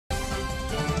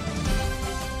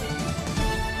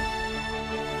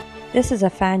This is a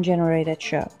fan-generated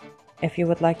show. If you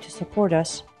would like to support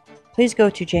us, please go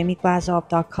to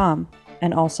jamieglazov.com,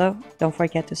 and also don't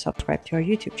forget to subscribe to our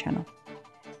YouTube channel.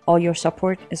 All your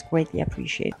support is greatly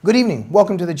appreciated. Good evening.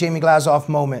 Welcome to the Jamie Glazov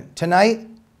Moment. Tonight,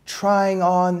 trying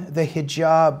on the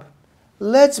hijab.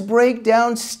 Let's break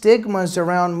down stigmas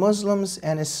around Muslims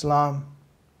and Islam.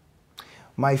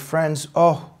 My friends,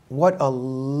 oh, what a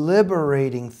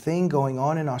liberating thing going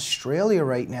on in Australia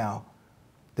right now.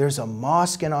 There's a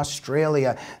mosque in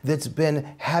Australia that's been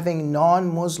having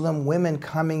non-Muslim women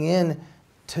coming in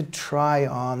to try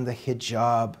on the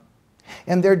hijab.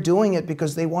 And they're doing it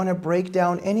because they want to break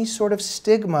down any sort of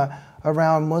stigma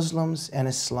around Muslims and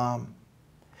Islam.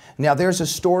 Now, there's a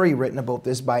story written about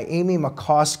this by Amy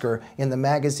McCosker in the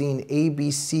magazine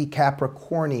ABC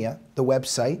Capricornia, the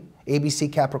website,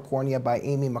 ABC Capricornia by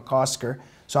Amy McCosker.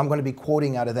 So I'm going to be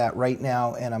quoting out of that right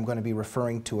now, and I'm going to be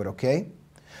referring to it, okay?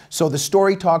 So the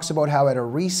story talks about how at a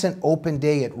recent open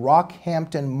day at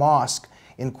Rockhampton Mosque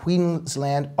in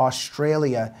Queensland,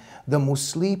 Australia, the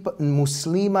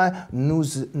Muslima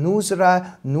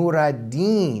Nusra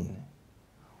Nuruddin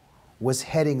was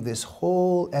heading this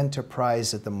whole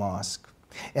enterprise at the mosque.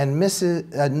 And Mrs.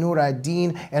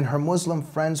 Nuruddin and her Muslim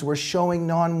friends were showing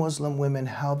non-Muslim women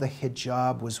how the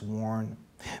hijab was worn.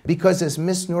 Because as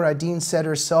Miss Nuruddin said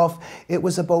herself, it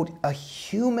was about a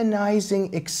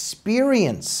humanizing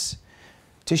experience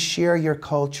to share your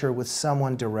culture with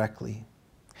someone directly.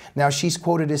 Now, she's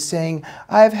quoted as saying,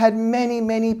 "I've had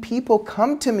many people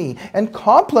come to me and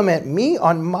compliment me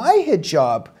on my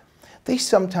hijab. They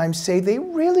sometimes say they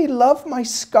really love my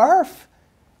scarf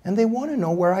and they want to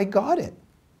know where I got it."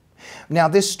 Now,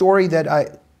 this story that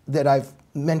I've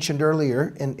mentioned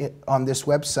earlier on this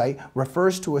website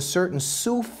refers to a certain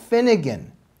Sue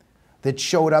Finnegan that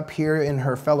showed up here in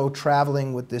her fellow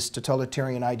traveling with this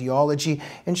totalitarian ideology,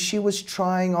 and she was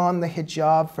trying on the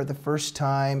hijab for the first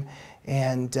time,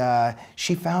 and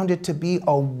she found it to be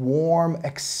a warm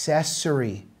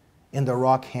accessory in the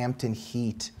Rockhampton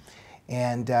heat.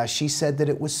 And she said that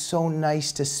it was so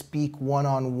nice to speak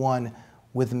one-on-one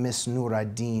with Miss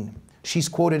Nuruddin. She's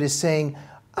quoted as saying,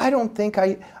 I don't think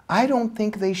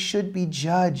they should be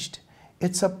judged.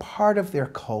 It's a part of their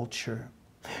culture.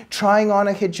 Trying on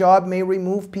a hijab may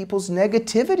remove people's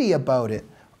negativity about it.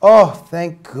 Oh,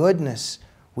 thank goodness.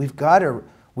 We've got to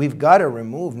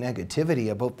remove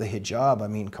negativity about the hijab. I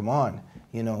mean, come on,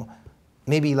 you know.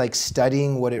 Maybe like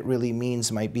studying what it really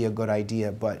means might be a good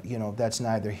idea, but you know, that's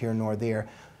neither here nor there.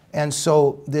 And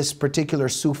so this particular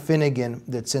Sue Finnegan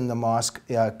that's in the mosque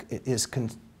is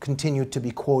continued to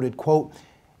be quoted, quote,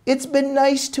 "It's been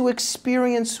nice to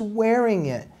experience wearing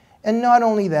it. And not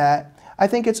only that, I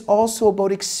think it's also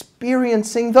about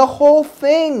experiencing the whole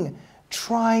thing.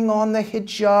 Trying on the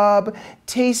hijab,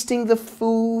 tasting the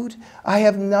food. I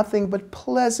have nothing but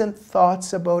pleasant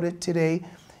thoughts about it today.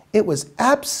 It was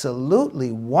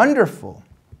absolutely wonderful."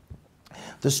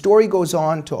 The story goes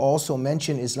on to also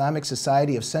mention Islamic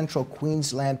Society of Central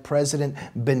Queensland President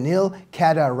Benil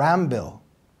Kadarambil.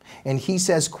 And he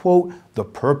says, quote, "The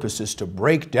purpose is to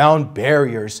break down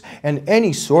barriers and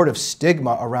any sort of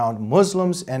stigma around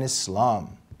Muslims and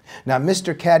Islam." Now,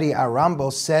 Mr. Kadi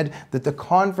Arambo said that the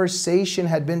conversation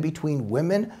had been between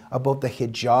women about the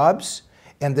hijabs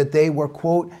and that they were,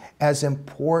 quote, "as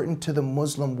important to the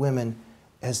Muslim women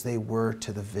as they were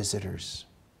to the visitors."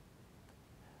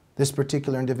 This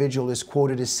particular individual is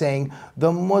quoted as saying,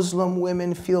 "The Muslim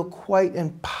women feel quite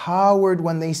empowered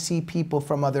when they see people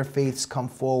from other faiths come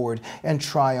forward and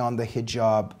try on the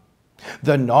hijab.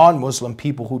 The non-Muslim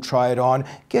people who try it on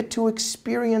get to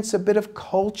experience a bit of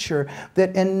culture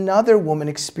that another woman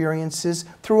experiences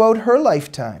throughout her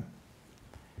lifetime."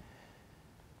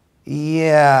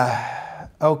 Yeah,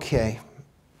 okay.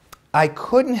 I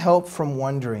couldn't help from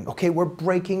wondering, okay, we're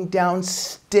breaking down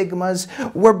stigmas,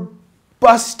 we're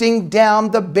busting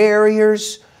down the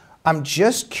barriers. I'm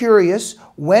just curious,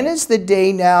 when is the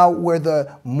day now where the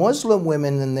Muslim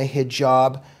women in the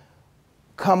hijab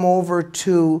come over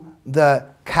to the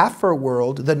Kafir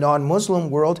world, the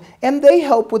non-Muslim world, and they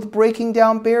help with breaking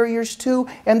down barriers too,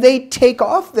 and they take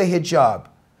off the hijab?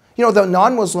 You know, the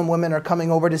non-Muslim women are coming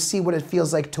over to see what it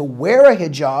feels like to wear a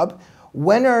hijab.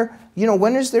 When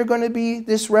is there going to be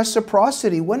this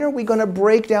reciprocity? When are we going to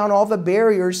break down all the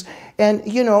barriers and,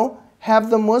 you know,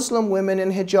 have the Muslim women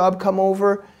in hijab come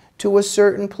over to a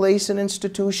certain place and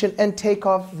institution and take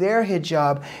off their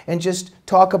hijab and just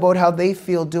talk about how they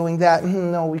feel doing that?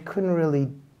 No, we couldn't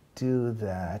really do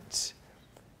that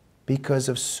because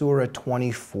of Surah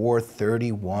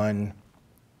 24:31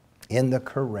 in the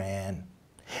Quran.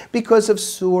 Because of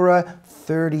Surah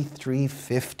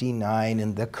 33:59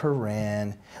 in the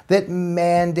Quran that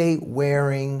mandate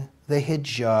wearing the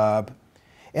hijab.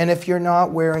 And if you're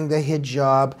not wearing the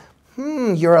hijab,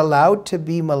 you're allowed to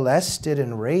be molested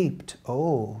and raped.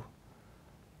 Oh,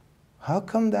 how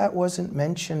come that wasn't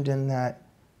mentioned in that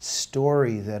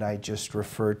story that I just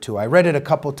referred to? I read it a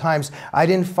couple times. I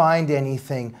didn't find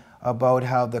anything about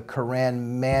how the Quran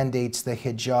mandates the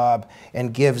hijab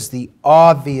and gives the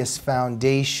obvious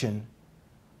foundation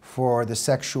for the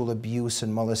sexual abuse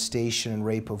and molestation and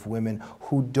rape of women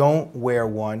who don't wear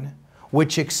one,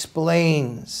 which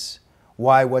explains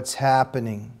why what's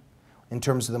happening in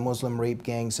terms of the Muslim rape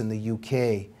gangs in the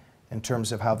UK, in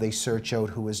terms of how they search out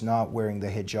who is not wearing the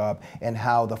hijab, and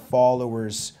how the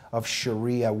followers of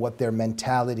Sharia, what their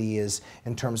mentality is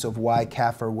in terms of why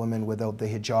kafir women without the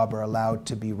hijab are allowed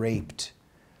to be raped.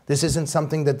 This isn't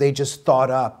something that they just thought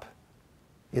up.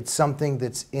 It's something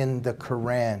that's in the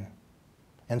Quran.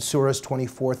 And surahs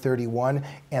 24:31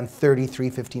 and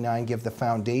 33:59 give the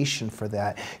foundation for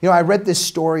that. You know, I read this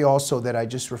story also that I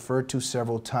just referred to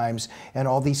several times, and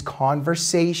all these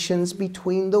conversations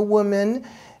between the women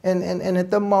and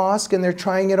at the mosque, and they're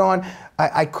trying it on.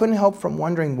 I couldn't help from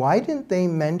wondering, why didn't they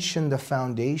mention the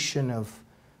foundation of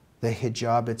the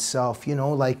hijab itself? You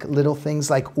know, like little things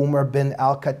like Umar bin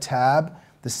al-Khattab,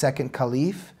 the second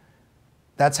caliph.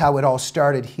 That's how it all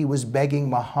started. He was begging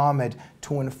Muhammad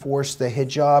to enforce the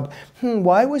hijab.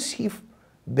 Why was he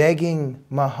begging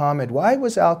Muhammad? Why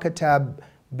was al-Khattab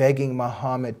begging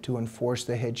Muhammad to enforce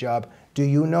the hijab? Do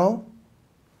you know?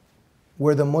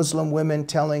 Were the Muslim women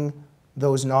telling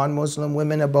those non-Muslim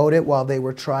women about it while they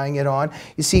were trying it on?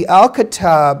 You see,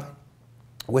 al-Khattab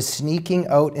was sneaking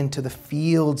out into the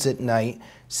fields at night,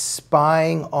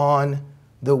 spying on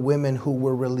the women who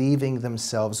were relieving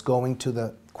themselves, going to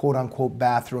the quote-unquote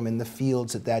bathroom in the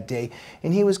fields at that day.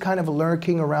 And he was kind of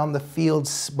lurking around the fields,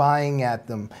 spying at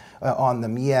them, on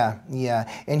them. Yeah.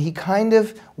 And he kind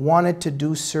of wanted to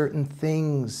do certain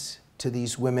things to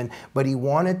these women, but he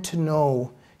wanted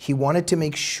to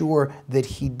make sure that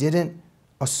he didn't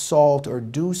assault or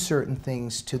do certain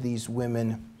things to these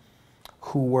women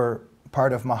who were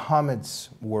part of Muhammad's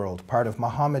world, part of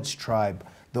Muhammad's tribe,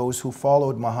 those who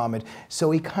followed Muhammad.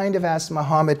 So he kind of asked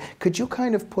Muhammad, could you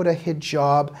kind of put a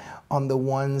hijab on the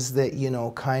ones that, you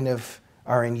know, kind of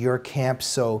are in your camp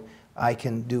so I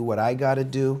can do what I got to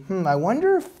do? I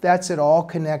wonder if that's at all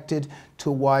connected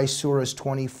to why surahs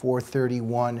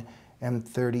 24:31 and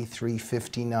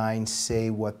 33:59 say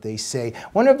what they say. I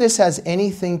wonder if this has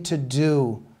anything to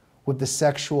do with the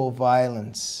sexual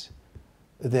violence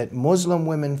that Muslim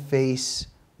women face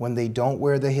when they don't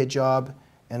wear the hijab,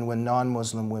 and when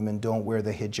non-Muslim women don't wear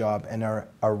the hijab and are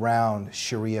around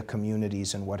Sharia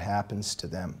communities and what happens to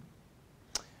them.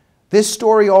 This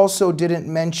story also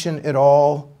didn't mention at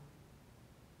all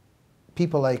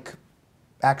people like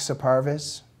Aqsa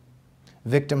Parvez,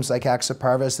 victims like Aqsa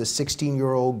Parvez, the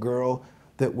 16-year-old girl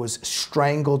that was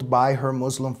strangled by her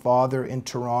Muslim father in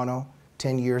Toronto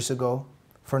 10 years ago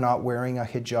for not wearing a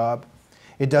hijab.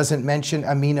 It doesn't mention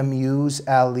Amina Muse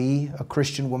Ali, a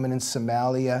Christian woman in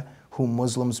Somalia whom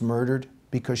Muslims murdered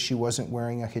because she wasn't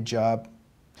wearing a hijab.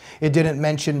 It didn't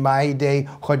mention Maide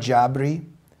Hojabri,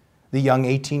 the young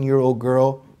 18-year-old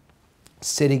girl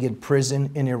sitting in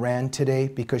prison in Iran today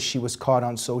because she was caught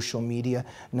on social media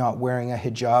not wearing a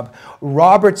hijab.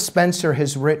 Robert Spencer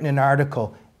has written an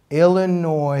article,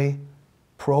 Illinois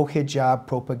Pro-Hijab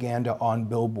Propaganda on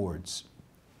Billboards.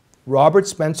 Robert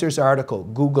Spencer's article,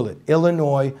 Google it,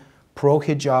 Illinois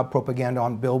Pro-Hijab Propaganda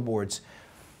on Billboards,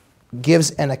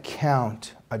 gives an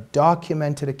account, a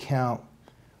documented account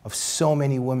of so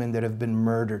many women that have been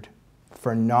murdered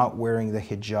for not wearing the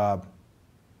hijab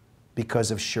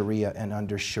because of Sharia and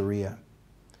under Sharia.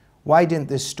 Why didn't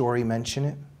this story mention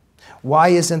it? Why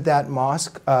isn't that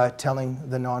mosque telling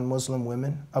the non-Muslim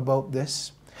women about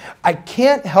this? I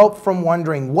can't help from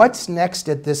wondering what's next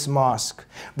at this mosque.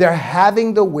 They're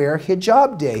having the Wear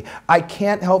Hijab Day. I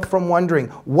can't help from wondering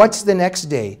what's the next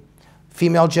day.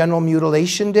 Female Genital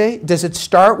Mutilation Day? Does it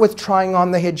start with trying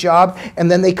on the hijab and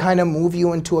then they kind of move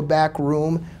you into a back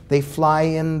room? They fly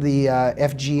in the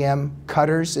FGM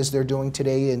cutters as they're doing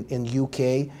today in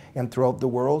UK and throughout the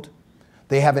world.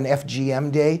 They have an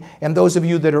FGM day. And those of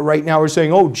you that are right now are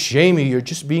saying, oh, Jamie, you're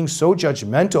just being so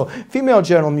judgmental. Female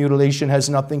genital mutilation has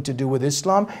nothing to do with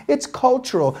Islam. It's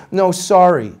cultural. No,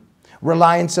 sorry.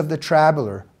 Reliance of the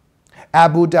Traveler,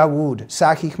 Abu Dawood,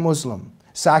 Sahih Muslim,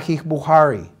 Sahih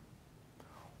Bukhari.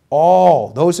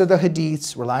 All, those are the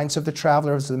hadiths, Reliance of the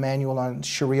Traveler is the manual on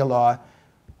Sharia law.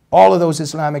 All of those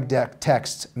Islamic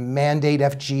texts mandate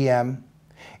FGM,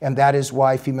 and that is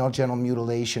why female genital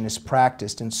mutilation is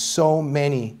practiced in so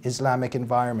many Islamic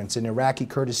environments, in Iraqi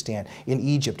Kurdistan, in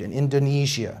Egypt, in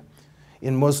Indonesia,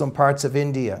 in Muslim parts of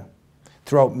India.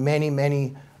 throughout many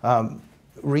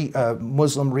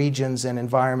Muslim regions and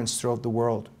environments throughout the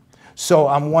world. So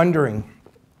I'm wondering,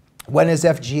 when is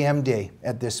FGM Day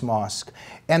at this mosque?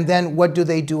 And then what do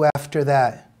they do after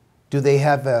that? Do they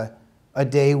have a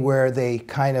day where they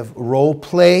kind of role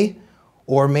play,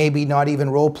 or maybe not even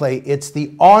role play? It's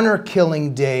the honor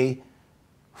killing day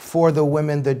for the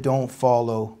women that don't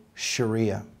follow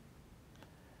Sharia.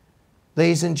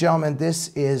 Ladies and gentlemen, this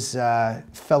is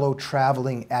fellow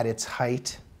traveling at its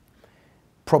height.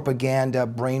 Propaganda,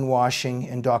 brainwashing,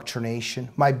 indoctrination.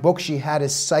 My book, Jihad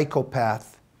is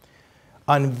Psychopath,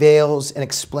 unveils and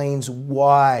explains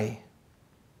why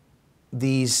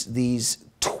these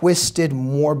twisted,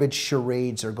 morbid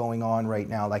charades are going on right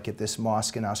now, like at this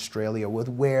mosque in Australia, with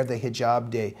Wear the Hijab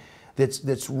Day,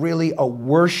 that's really a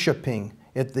worshipping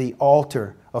at the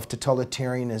altar of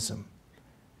totalitarianism,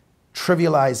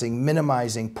 trivializing,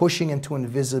 minimizing, pushing into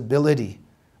invisibility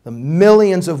the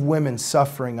millions of women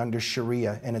suffering under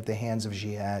Sharia and at the hands of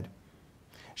jihad.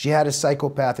 Jihad is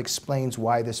Psychopath explains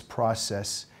why this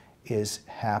process is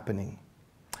happening.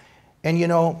 And you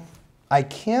know, I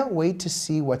can't wait to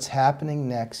see what's happening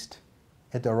next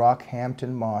at the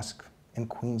Rockhampton Mosque in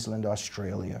Queensland,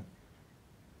 Australia.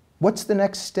 What's the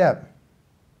next step?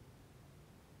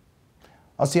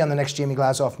 I'll see you on the next Jamie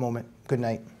Glazov moment. Good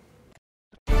night.